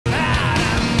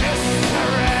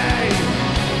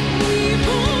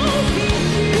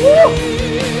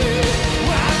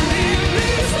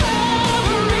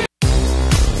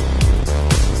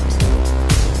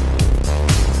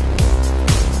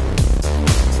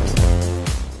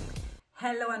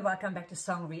Hello and welcome back to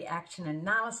Song Reaction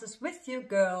Analysis with your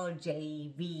girl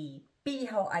JVB.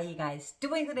 How are you guys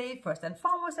doing today? First and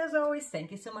foremost, as always,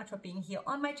 thank you so much for being here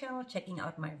on my channel, checking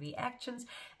out my reactions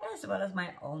as well as my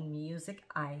own music,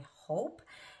 I hope.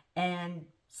 And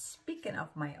speaking of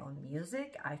my own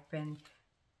music, I've been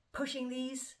pushing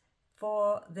these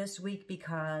for this week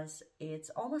because it's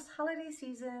almost holiday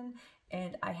season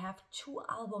and I have 2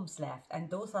 albums left, and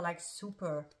those are like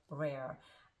super rare.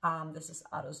 This is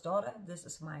Otto's Daughter. This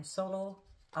is my solo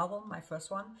album, my first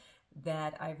one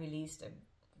that I released a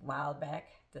while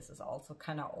back. This is also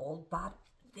kind of old, but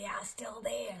they are still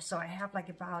there. So I have like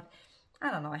about, I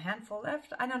don't know, a handful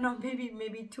left. I don't know,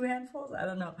 maybe 2 handfuls. I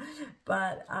don't know.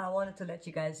 But I wanted to let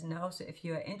you guys know. So if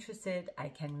you're interested, I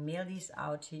can mail these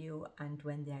out to you. And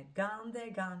when they're gone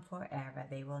forever.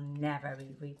 They will never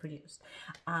be reproduced.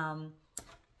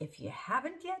 If you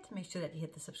haven't yet, make sure that you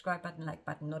hit the subscribe button, like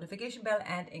button, notification bell.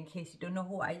 And in case you don't know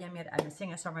who I am yet, I'm a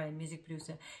singer, songwriter, music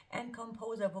producer, and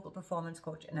composer, vocal performance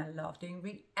coach. And I love doing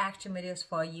reaction videos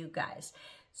for you guys.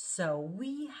 So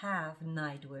we have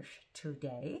Nightwish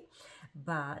today,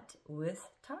 but with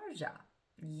Tarja.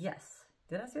 Yes,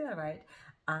 did I say that right?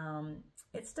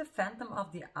 It's the Phantom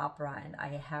of the Opera, and I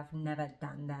have never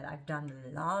done that. I've done a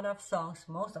lot of songs,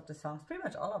 most of the songs, pretty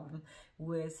much all of them,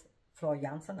 with Floor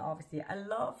Jansen. Obviously, I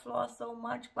love Floor so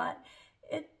much, but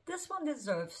this one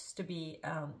deserves to be,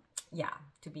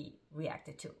 to be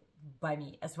reacted to by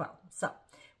me as well. So,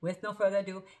 with no further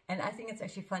ado, and I think it's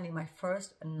actually funny, my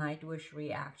first Nightwish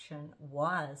reaction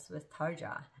was with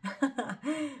Tarja,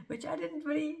 which I didn't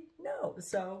really know.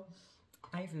 So,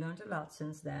 I've learned a lot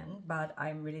since then, but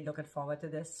I'm really looking forward to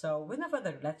this. So, with no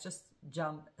further ado, let's just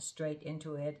jump straight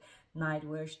into it.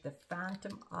 Nightwish, the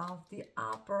Phantom of the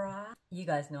Opera. You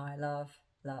guys know I love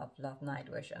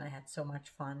Nightwish, and I had so much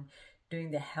fun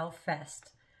doing the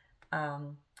Hellfest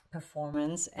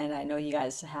performance, and I know you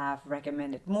guys have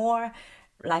recommended more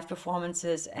live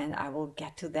performances, and I will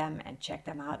get to them and check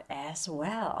them out as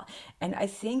well. And I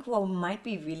think what might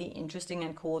be really interesting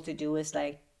and cool to do is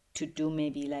like to do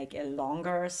maybe like a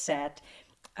longer set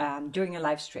during a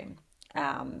live stream,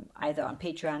 either on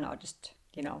Patreon or just,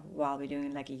 you know, while we're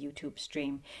doing like a YouTube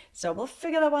stream. So we'll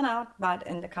figure that one out, but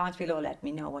in the comments below, let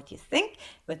me know what you think.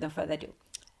 With no further ado,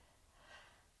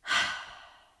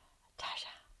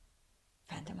 Tarja,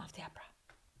 Phantom of the Opera.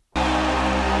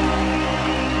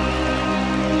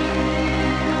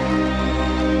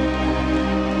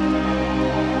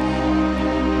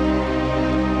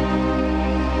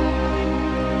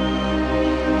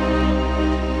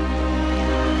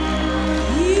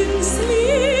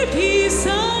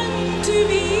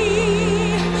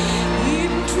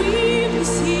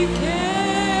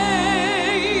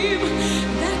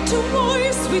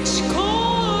 Which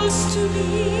calls to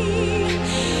me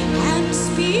and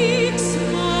speaks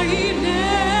my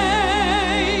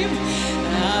name,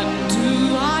 and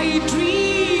do I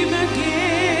dream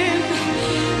again?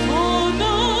 For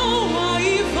now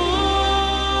I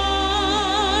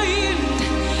find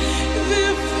the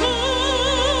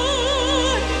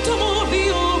Phantom of the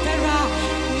Opera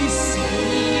is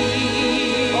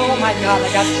here. Oh my God, I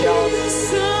got chills.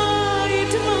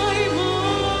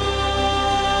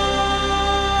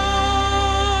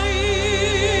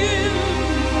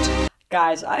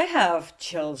 Guys, I have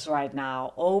chills right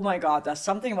now. Oh my God, there's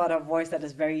something about her voice that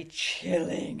is very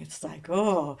chilling. It's like,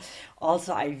 oh.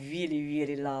 Also, I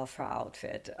really love her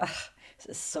outfit. Ugh, this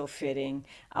is so fitting.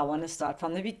 I want to start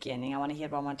from the beginning. I want to hear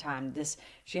it one more time.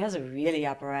 She has a really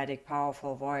operatic,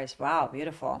 powerful voice. Wow,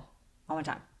 beautiful. One more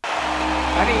time.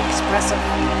 Very expressive.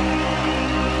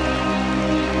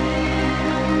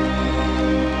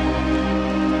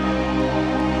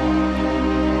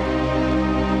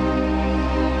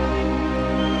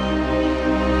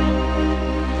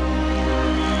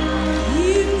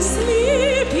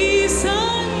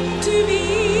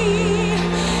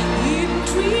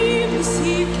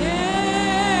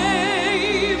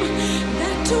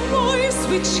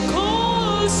 Which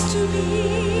calls to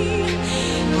me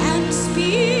and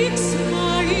speaks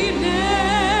my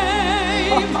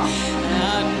name,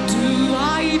 and do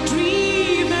I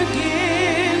dream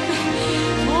again?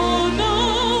 For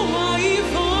now I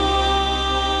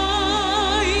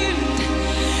find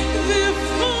the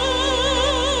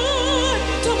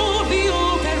Phantom of the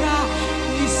Opera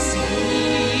is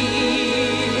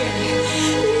here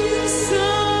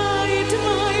inside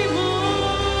my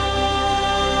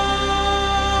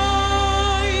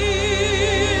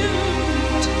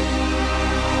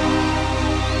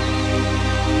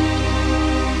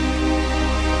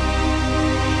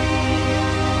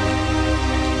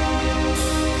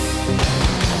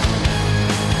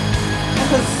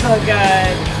so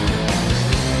good.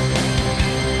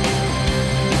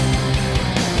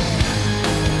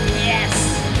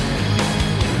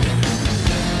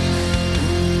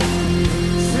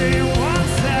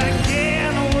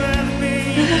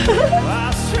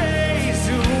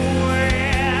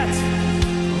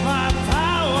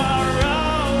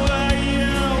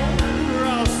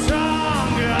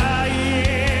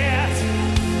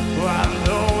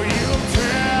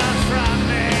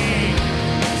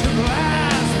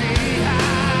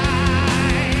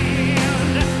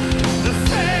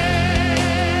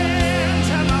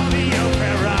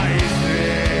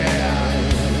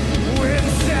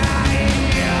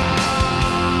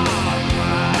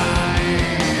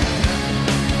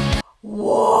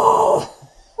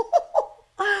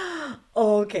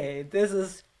 okay, this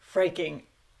is freaking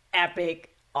epic,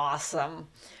 awesome.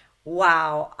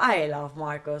 Wow, I love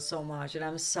Marco so much, and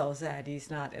I'm so sad he's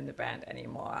not in the band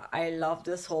anymore. I love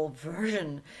this whole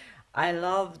version. I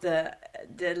love the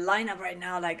lineup right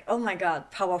now. Like, oh my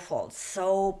God, powerful,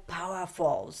 so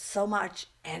much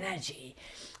energy.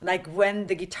 Like when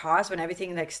the guitars, when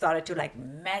everything like started to like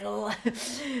metal,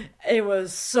 it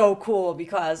was so cool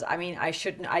because I mean, I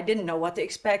didn't know what to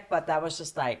expect, but that was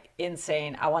just like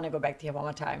insane. I want to go back to here one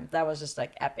more time. That was just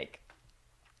like epic.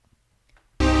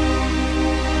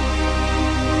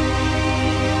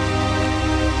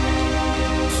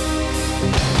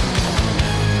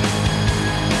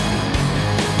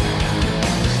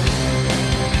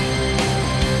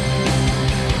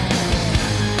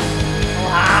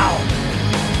 Wow.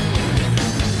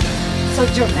 So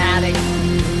dramatic.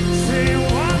 Say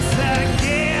once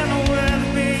again with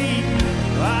me,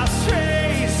 I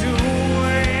stray to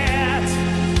it.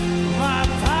 My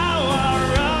power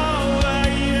over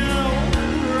you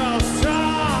grows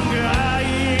stronger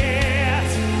yet.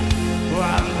 I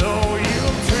know you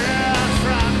turn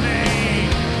from me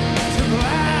to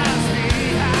glass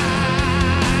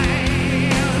behind.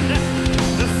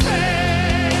 The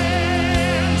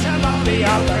phantom of the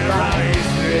other rising.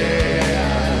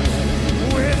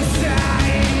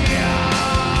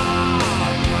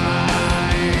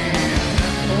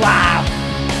 Wow.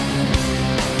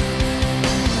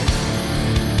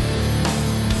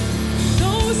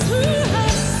 Those who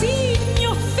have seen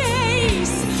your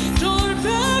face draw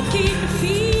back in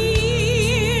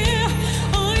fear.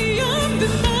 I am the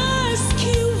mask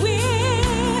you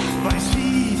wear. My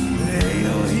feet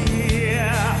they'll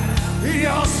hear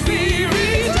your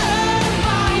spirit and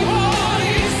my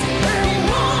voice in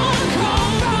one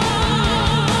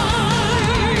combine.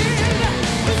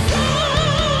 The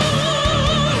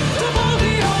sound of all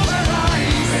the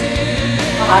overrising.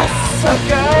 That's so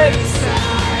good.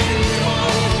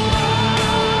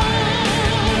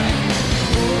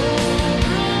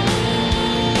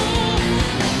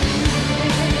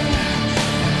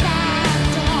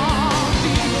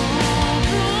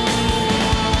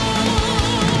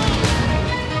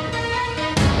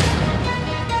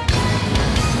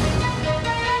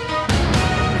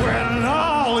 When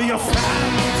all your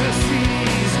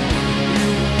fantasies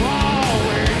you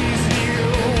always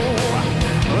knew,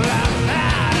 that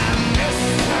man and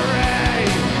mystery.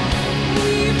 We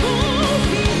both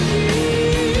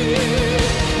believe.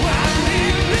 When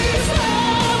in this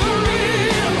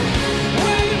hovering,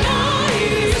 when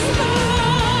night is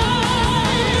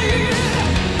light,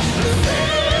 the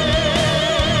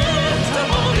phantom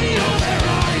of the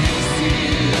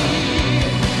overrising.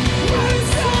 When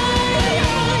say I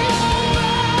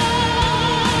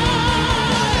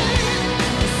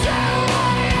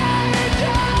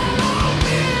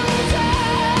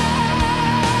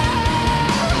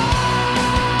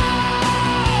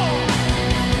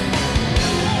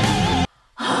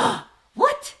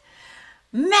What?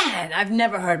 Man, I've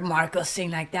never heard Marco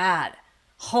sing like that.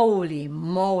 Holy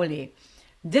moly.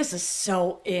 This is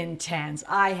so intense.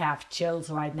 I have chills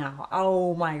right now.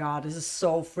 Oh my God, this is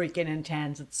so freaking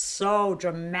intense. It's so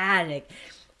dramatic,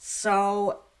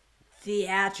 so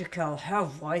theatrical. Her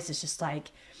voice is just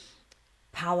like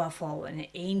powerful and an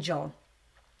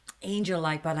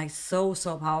angel-like, but like so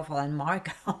powerful. And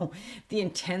Marco, the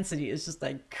intensity is just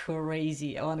like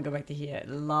crazy. I want to go back to here.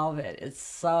 Love it. It's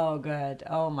so good.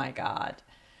 Oh my God.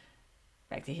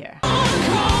 Back to here.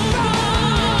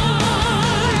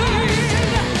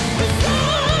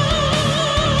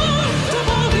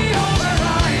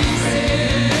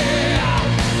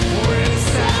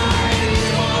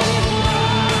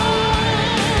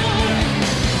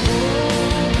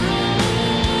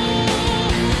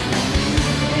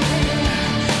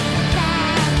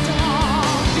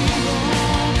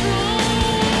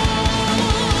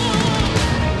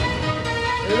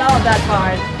 Love that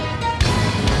part.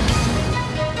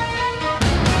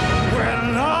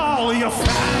 when all your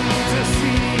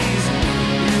fantasies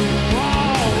you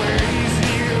always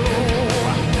knew,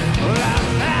 that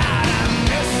man and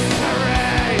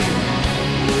mystery.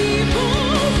 We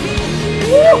both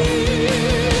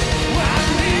believe. When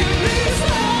in this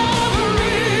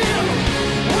hovering,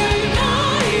 when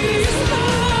night is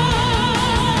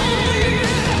light,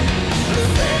 the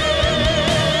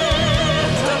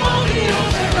phantom of the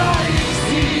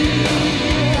overrising.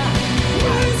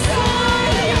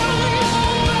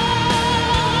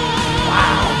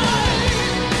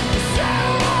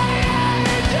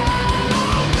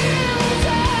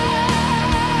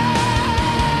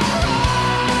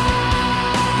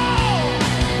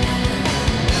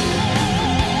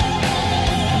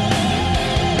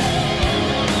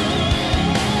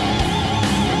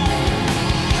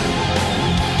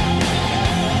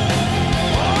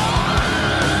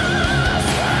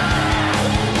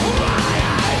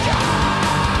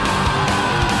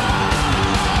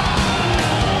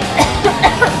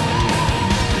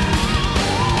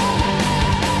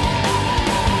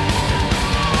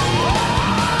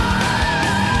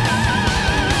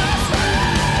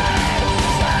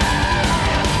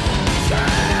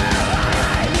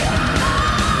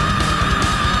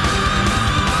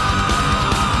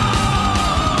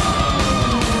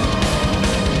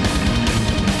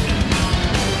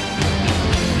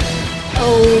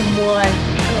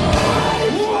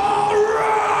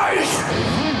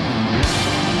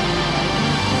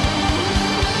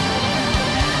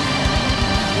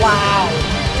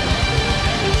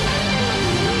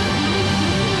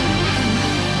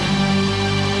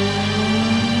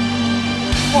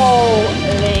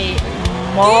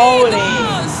 moly.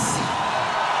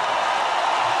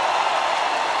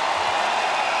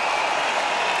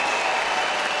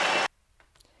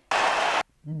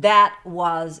 That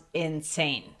was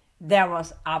insane. That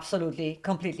was absolutely,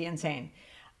 completely insane.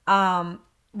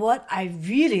 What I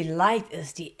really liked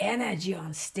is the energy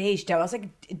on stage. There was like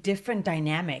a different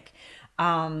dynamic.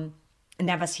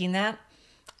 Never seen that.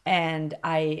 And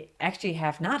I actually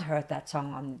have not heard that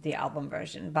song on the album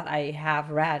version, but I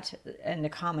have read in the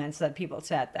comments that people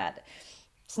said that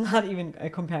it's not even a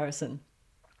comparison,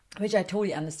 which I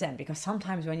totally understand, because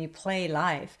sometimes when you play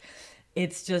live,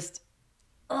 it's just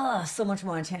so much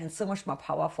more intense, so much more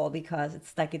powerful, because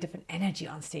it's like a different energy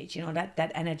on stage. You know,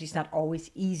 that energy is not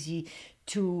always easy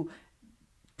to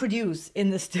produce in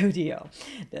the studio.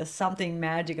 There's something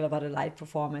magical about a live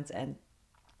performance, and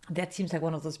that seems like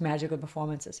one of those magical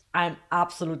performances. I'm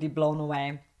absolutely blown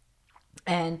away.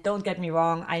 And don't get me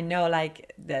wrong, I know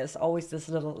like there's always this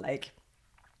little like,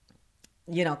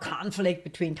 you know, conflict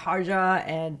between Tarja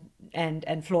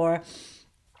and Floor.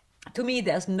 To me,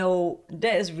 there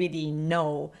is really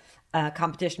no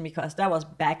competition, because that was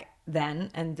back then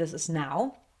and this is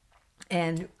now.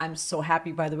 And I'm so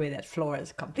happy, by the way, that Floor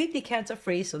is completely cancer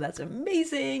free. So that's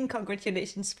amazing.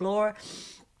 Congratulations, Floor.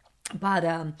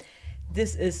 But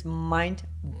this is mind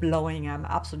blowing. I'm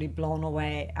absolutely blown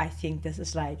away. I think this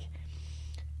is like,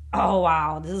 oh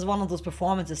wow, this is one of those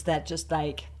performances that just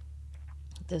like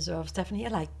deserves definitely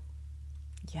like,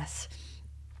 yes.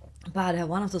 But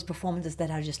one of those performances that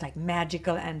are just like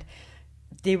magical, and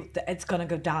it's gonna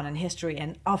go down in history.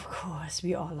 And of course,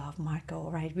 we all love Marco,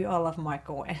 right? We all love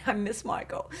Marco, and I miss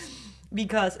Marco,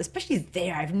 because especially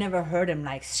there, I've never heard him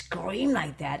like scream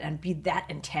like that and be that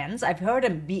intense. I've heard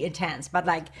him be intense, but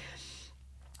like,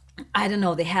 I don't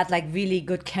know, they had like really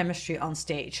good chemistry on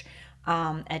stage,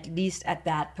 at least at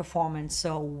that performance.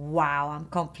 So wow, I'm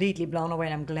completely blown away,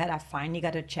 and I'm glad I finally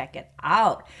got to check it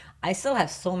out. I still have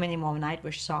so many more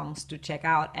Nightwish songs to check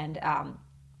out, and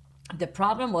the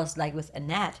problem was like with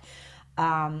Annette,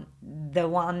 the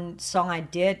one song I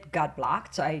did got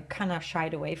blocked, so I kind of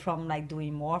shied away from like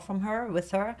doing more with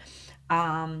her.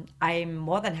 I'm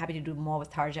more than happy to do more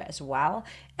with Tarja as well,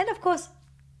 and of course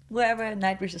wherever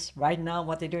Nightwish is right now,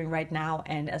 what they're doing right now,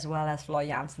 and as well as Floor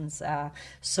Jansen's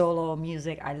solo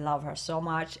music. I love her so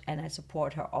much, and I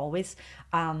support her always.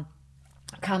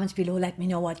 Comments below, let me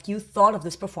know what you thought of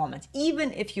this performance,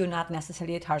 even if you're not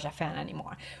necessarily a Tarja fan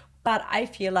anymore. But I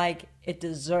feel like it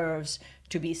deserves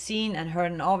to be seen and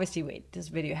heard. And obviously, wait, this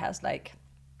video has like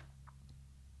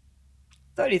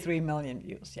 33 million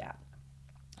views, yeah.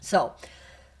 So,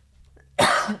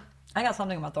 I got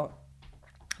something in my throat.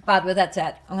 But with that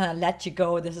said, I'm gonna let you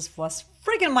go. This was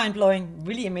freaking mind-blowing,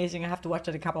 really amazing. I have to watch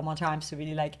it a couple more times to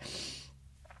really like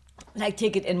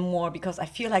take it in more, because I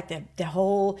feel like the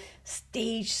whole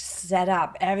stage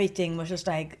setup, everything was just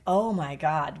like, oh my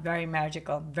God, very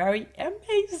magical, very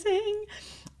amazing.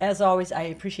 As always, I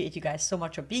appreciate you guys so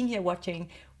much for being here, watching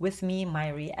with me my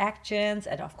reactions,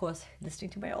 and of course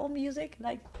listening to my own music,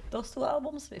 like those 2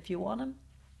 albums. If you want them,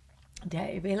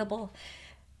 they're available.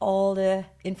 All the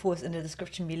info is in the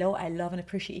description below. I love and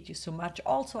appreciate you so much.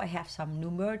 Also, I have some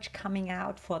new merch coming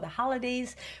out for the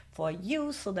holidays for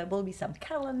you. So there will be some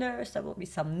calendars, there will be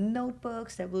some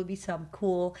notebooks, there will be some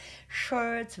cool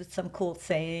shirts with some cool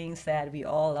sayings that we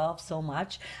all love so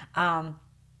much. And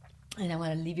I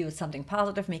want to leave you with something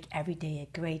positive. Make every day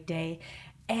a great day.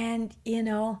 And, you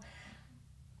know,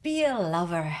 be a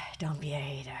lover, don't be a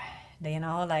hater. You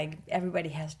know, like everybody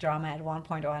has drama at one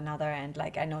point or another, and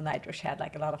like I know Nightwish had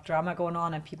like a lot of drama going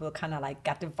on, and people kind of like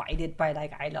got divided by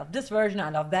like, I love this version,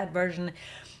 I love that version.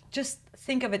 Just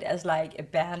think of it as like a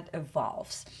band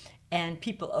evolves and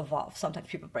people evolve. Sometimes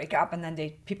people break up and then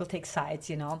people take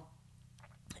sides, you know.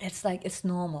 It's like, it's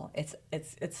normal.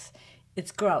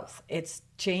 It's growth. It's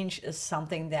change is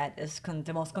something that is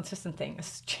the most consistent thing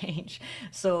is change.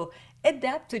 So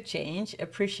adapt to change,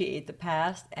 appreciate the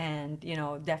past, and, you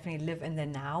know, definitely live in the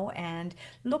now and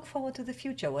look forward to the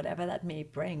future, whatever that may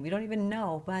bring. We don't even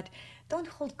know, but don't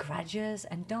hold grudges,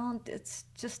 and it's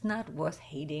just not worth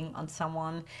hating on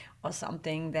someone or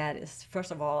something that is,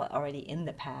 first of all, already in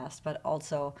the past, but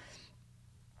also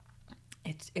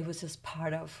it was just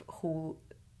part of who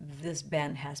this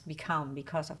band has become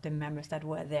because of the members that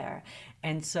were there.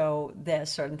 And so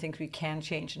there's certain things we can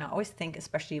change. And I always think,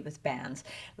 especially with bands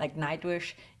like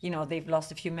Nightwish, you know, they've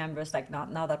lost a few members, like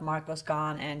now that Marco's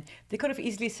gone, and they could have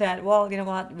easily said, well, you know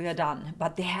what, we are done,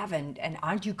 but they haven't. And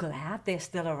aren't you glad they're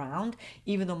still around,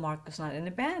 even though Marco's not in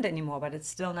the band anymore? But it's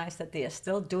still nice that they are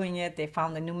still doing it. They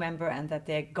found a new member and that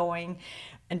they're going.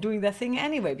 and doing their thing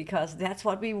anyway, because that's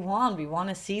what we want. We want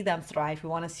to see them thrive. We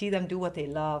want to see them do what they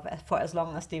love for as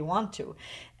long as they want to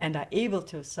and are able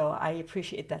to. So I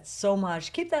appreciate that so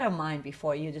much. Keep that in mind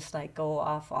before you just like go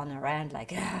off on a rant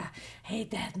like,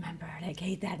 hate that member, like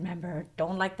hate that member,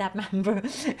 don't like that member.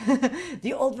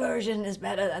 The old version is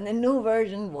better than the new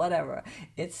version, whatever.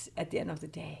 It's at the end of the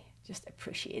day, just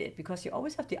appreciate it, because you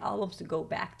always have the albums to go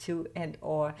back to and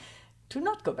or to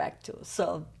not go back to.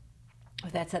 So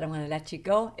with that said, I'm going to let you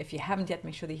go. If you haven't yet,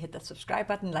 make sure that you hit that subscribe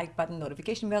button, like button,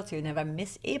 notification bell so you never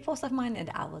miss a post of mine, and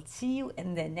I will see you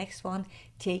in the next one.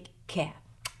 Take care.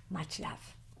 Much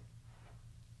love.